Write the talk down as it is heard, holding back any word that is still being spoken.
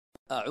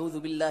أعوذ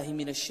بالله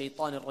من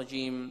الشيطان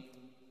الرجيم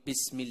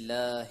بسم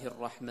الله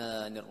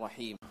الرحمن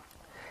الرحيم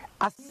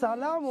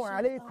Assalamu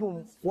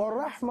alaikum wa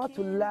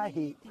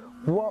rahmatullahi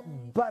wa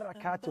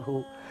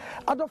barakatuhu.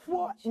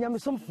 Adafo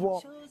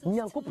nyamisomfo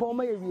nyankopon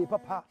mayewie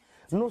papa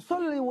no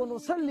solli wa no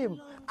sallim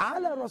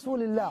ala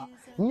rasulillah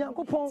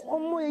nyankopon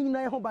ommo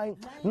yina ho ban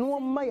no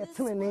omma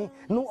yetenene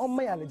no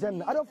omma ya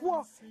aljanna.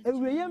 Adafo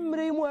ewiye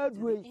mmere mu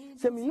adue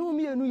se minu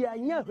mienu ya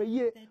nya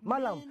hweye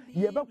malam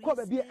ye bekọ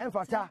ba bi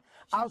emfata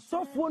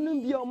asofo no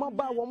bia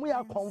omaba wo mo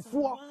ya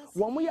konfo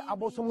wo mo ya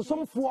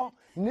abosomsomfo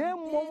na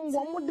mmom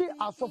wo mo de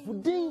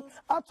asofodin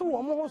ato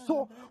wo mo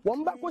so wo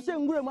mba ko se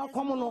ngure mu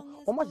akom no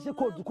wo mo hye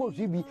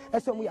kodu bi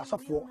ese mo ya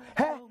asofo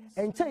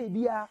he enche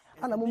bia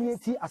ana mo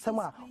mieti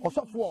asema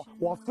osofo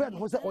wo friend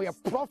ho se o ye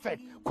prophet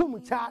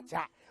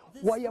Kumchacha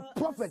wo ye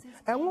prophet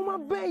enwoma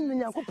ben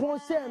nyankopon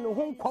se no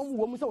ho nkom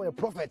wo mu se wo ye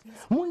prophet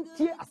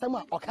muntie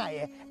asema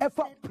okaye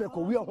efa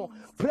prekowie ho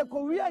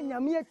prekowie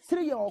nyame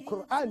tire ye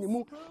Quran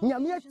mu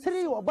nyame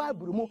tire ye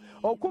Bible mu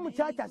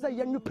Kumchacha se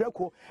ye nyu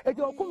preko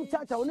eti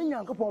Kumchacha wo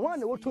nyankopon ho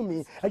na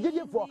wotumi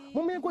agedefo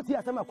mo me ko tie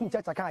asema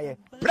Kumchacha kaye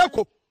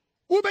preko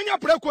wo benya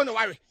preko na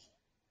ware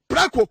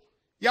preko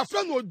ya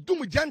fra no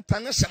dum janta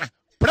ne sera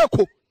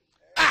preko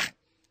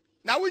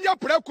na wunya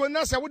preko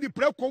na se wo di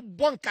preko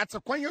bon kate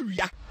kwanya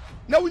wia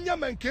na wunya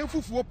manken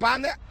fufuo pa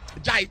na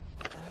jai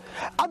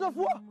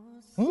adofo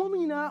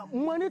mumina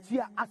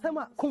mwanetua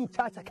asema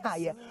Kumchacha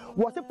kaye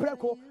wo se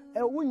preko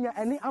wunya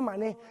eni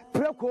amane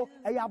preko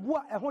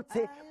yaboa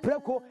ehote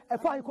preko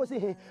efa ikosi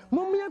he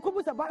mumia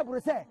kobusa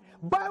Bible se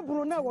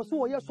Bible na wo so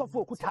wo yesofo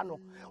okuta no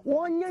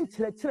wonye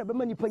nkyerɛkyerɛ be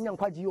mani panya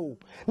nkwaje o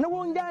na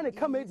wonga ne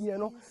kamedie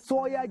no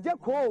so ya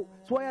jeko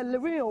so ya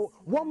living o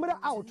womra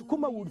out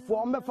kuma wood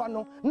for mefa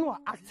no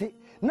acte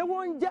na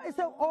wonja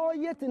se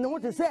oyet ne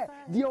wote se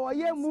die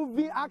oye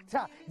movie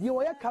actor die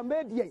oye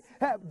comedian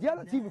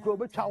dialo tv ko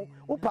betwaw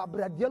upa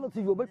bra dialo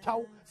tv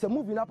obetwaw se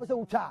movie na pese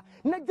utwa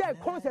na jai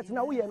concert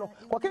na wo ye no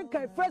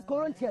kan 1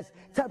 Corinthians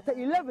chapter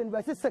 11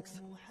 verse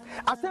 6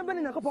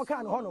 asembeni na kopo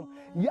kan honom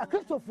ya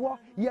kristofo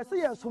yese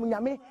yesom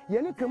nyame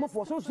ye ne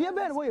kremofo so ye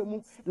be ne wo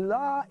yemu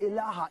la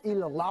ilaha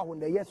illallah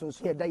na yeso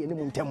so ye da ye ne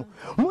muntem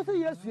muso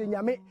yesu ye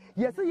nyame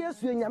yese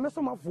yesu ye nyame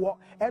somafo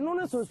eno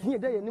ne so ye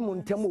da ye ne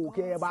muntem o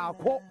ke ba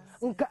akọ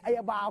nka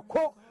ye ba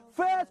akọ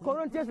 1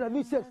 Corinthians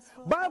 11:6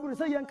 Bible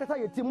say yen kata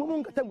yeti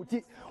mumu nkata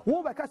muti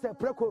wo be kasa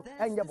preko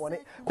enye bone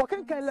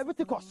kokenkan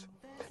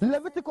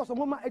Leviticus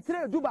mama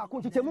etire du ba ko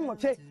nchechemu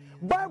nwoche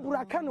Bible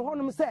aka ne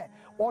honom say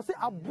o say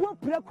abo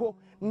preko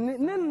ne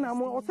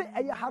nam o say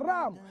eye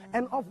haram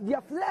and of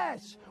their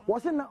flesh o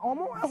say na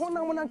omo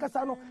honam na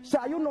nkasa no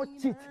shall you not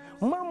cheat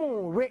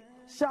mammon re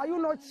shall you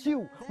not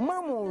chew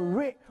mammon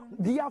re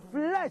their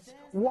flesh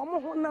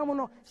womo honam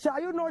no shall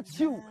you not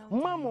chew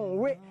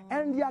mammon re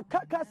and their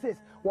carcasses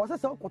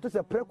was so to say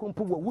preko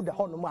mpu wo da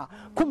honom a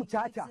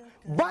Kumchacha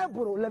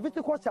Bible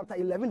Leviticus chapter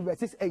 11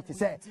 verses 8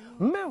 say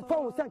men fa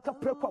say ka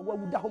preko wo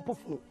da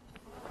hompofu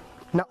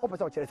na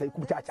opasa chere say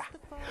Kumchacha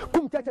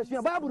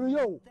so Bible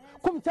yo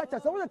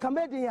Kumchacha so we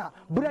comedian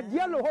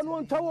bradialo ho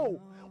no ntawo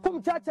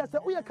Kumchacha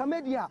so we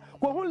comedian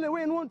ko hu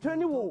lewe no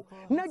ntani wo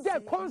na je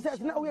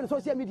concert na we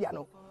social media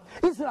no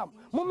Islam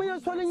mama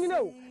yan so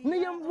nyina na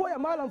yan boya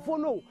malamfo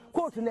no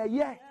court na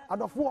ye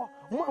adofo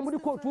mo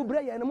amudi court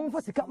bre ye na mo fa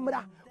sika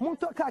mra mo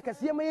to ka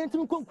kase ma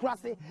yentim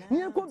konkurase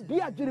ne ko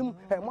bia dwirim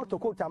moto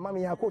court amama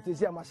ya court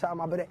zi ama sha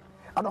mabre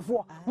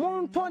adofo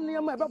mo to ne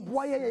ma be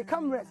boa ye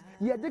cameras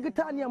ye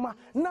digital ne ma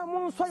na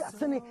mo so ya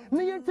sene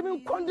ne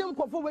yentim kondem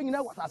kofo we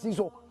nyina wasase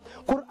so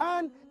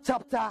Quran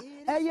chapter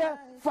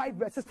 5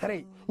 verses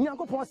 3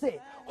 nyankopon say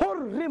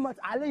hurrimat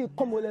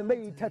alaykum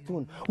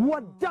al-maytatun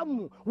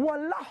wad-dam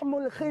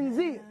wa-lahmul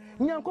khinzir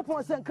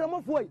nyankopon say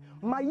nkramofo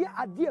maye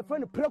ade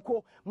friend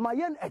preko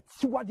maye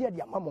atiwade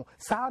ade amamo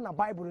saa na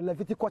Bible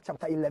Leviticus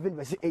chapter 11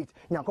 verse 8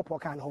 nyankopon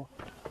kan ho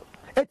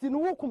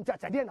etinu wo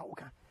Kumchacha de na wo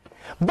kan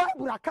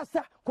Bible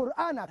akasa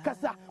Quran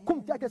akasa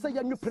Kumchacha say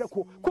ya nyu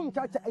preko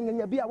Kumchacha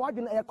enganya bia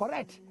wadwe na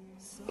correct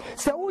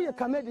se wo ye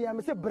comedian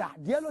me say bra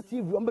dialo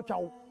tv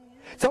ombetwawo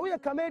se wo ye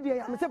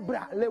comedian me say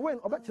bra lewen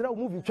obetira wo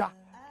movie twa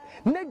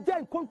ne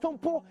jan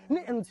kontompo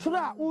ne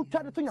entra u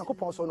twa de to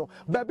Yakopon so no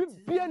ba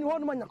bia ni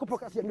hono ma Yakopon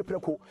ka se ye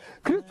preko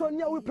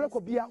Kristonia wo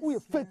preko bia wo ye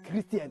fake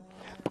Christian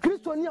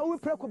Kristonia wo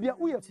preko bia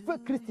wo ye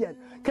fake Christian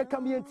ke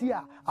kamienti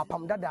a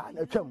apam dada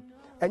na twam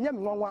enye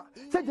nwanwa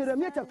se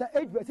Jeremiah chapter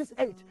 8 verses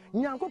 8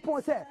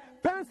 Yakopon se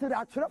pensere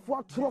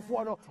atwerefo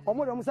no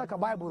omo mo saka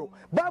Bible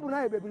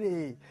na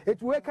bebre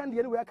it we kan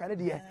de we kan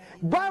de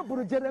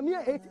Bible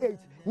Jeremiah 8:8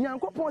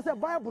 Yakopon se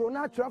Bible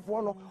na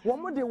atwerefo no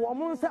wo de wo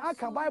mo nsa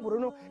aka Bible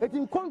no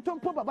etin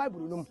kontompo ba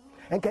Bible no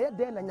enka ye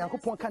de na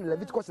Yakopon kan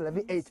Leviticus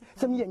 11:8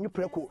 se me ye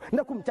preko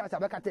na Kumchacha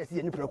be ka test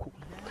ye preko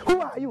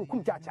who are you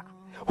Kumchacha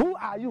who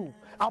are you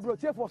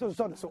abrochefo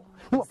so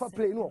no fa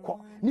play no okọ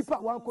nipa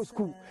wan ko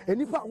school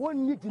nipa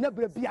won need na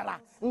biara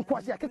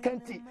nkwase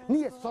akekanti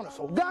ni ye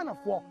so Ghana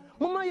for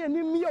mama ye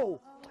ni mio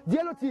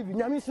dialo tv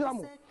nyame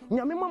siramu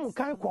nyame mamu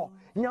kan ko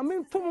nyame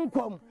ntum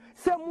nkwam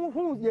se mu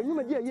hu ye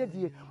nyuma die ye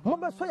die mo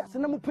be so ya se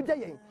na mu pagya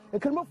yen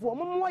nkremafo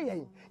mo mo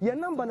yen ye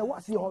number na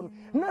wase ho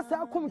na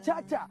sa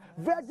Kumchacha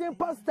virgin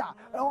pastor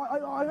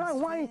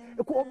hwan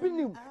ko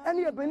obinim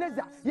ene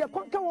Ebenezer ye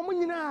konka wo mo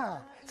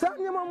nyina sa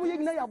nyama mo ye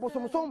nyina ya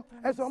bosomsom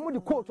eso mo di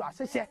coat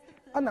ahyehyɛ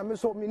ana me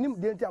so me nim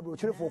de nti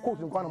abrochirefo coat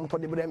nkwa na mo to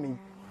de bra mi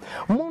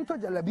mo to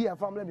jalabia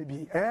family me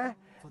bi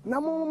na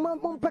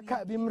mo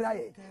peka bi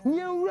mraye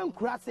nye nwura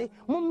nkurase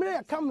mo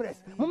mre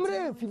cameras mo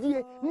mre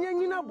fidie nye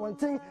nyina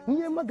bonten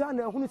nye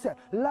magana hunu se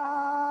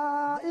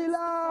la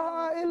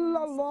ilaha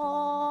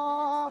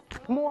illallah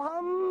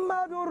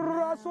muhammadur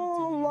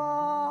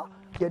rasulullah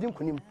yedim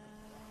kunim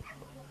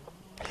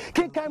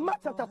King Mark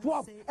chapter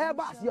 12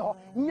 bas yo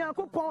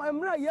Nyankopon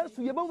emra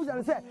Yesu ye bawu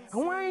jan se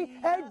hwan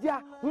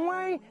eja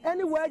hwan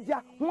anywhere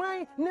eja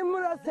hwan ne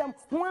mrasem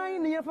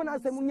hwan ne yefa na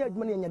asem nya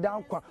adwuma ne nya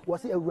dan kwa wo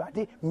se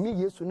awurade me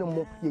Yesu ne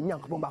mo ye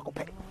Nyankopon ba ko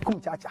pe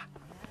Kumchacha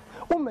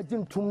o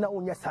majintum na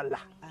onya salla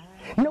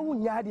na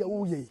wonya de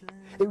wo ye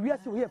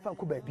ewiase wo ye fa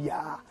ko ba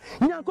bia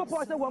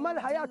Nyankopon se wa mal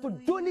hayatu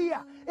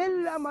dunya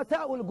illa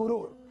mata'ul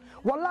gurur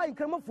wallahi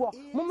nkremafo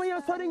mama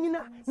ya sori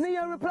nyina ne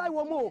ya reply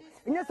wo mo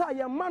nya sa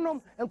ya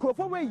manom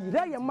nkrofo we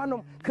yira ya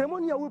manom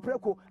kremonia we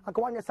preko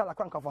aka wanya sala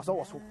kwanka faso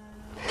wo so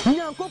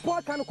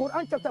Nyankopon kan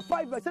Quran chapter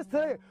 5 verse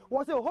 3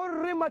 was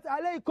hurrimat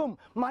alaykum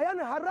ma yan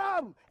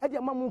haram ede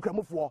mamu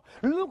nkremafo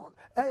look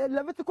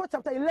Leviticus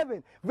chapter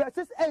 11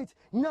 verses 8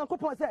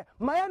 Nyankopon say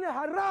ma yan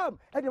haram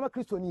ede ma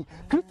kristoni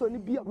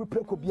bia we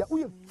preko bia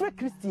we fake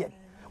Christian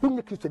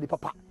unye kristoni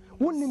papa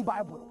wonnim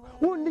Bible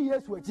wonni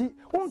Yesu aji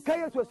wonka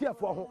Yesu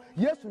asiafo ho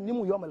Yesu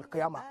nim yom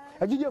al-qiyama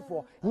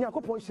ajijefo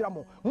Nyankopon hyira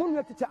mo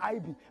munwe tete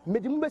IB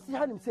medimu besi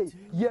hanim sei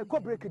ye ko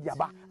break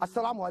diaba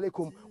assalamu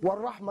alaikum wa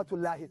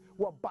rahmatullahi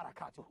wa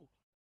barakatuh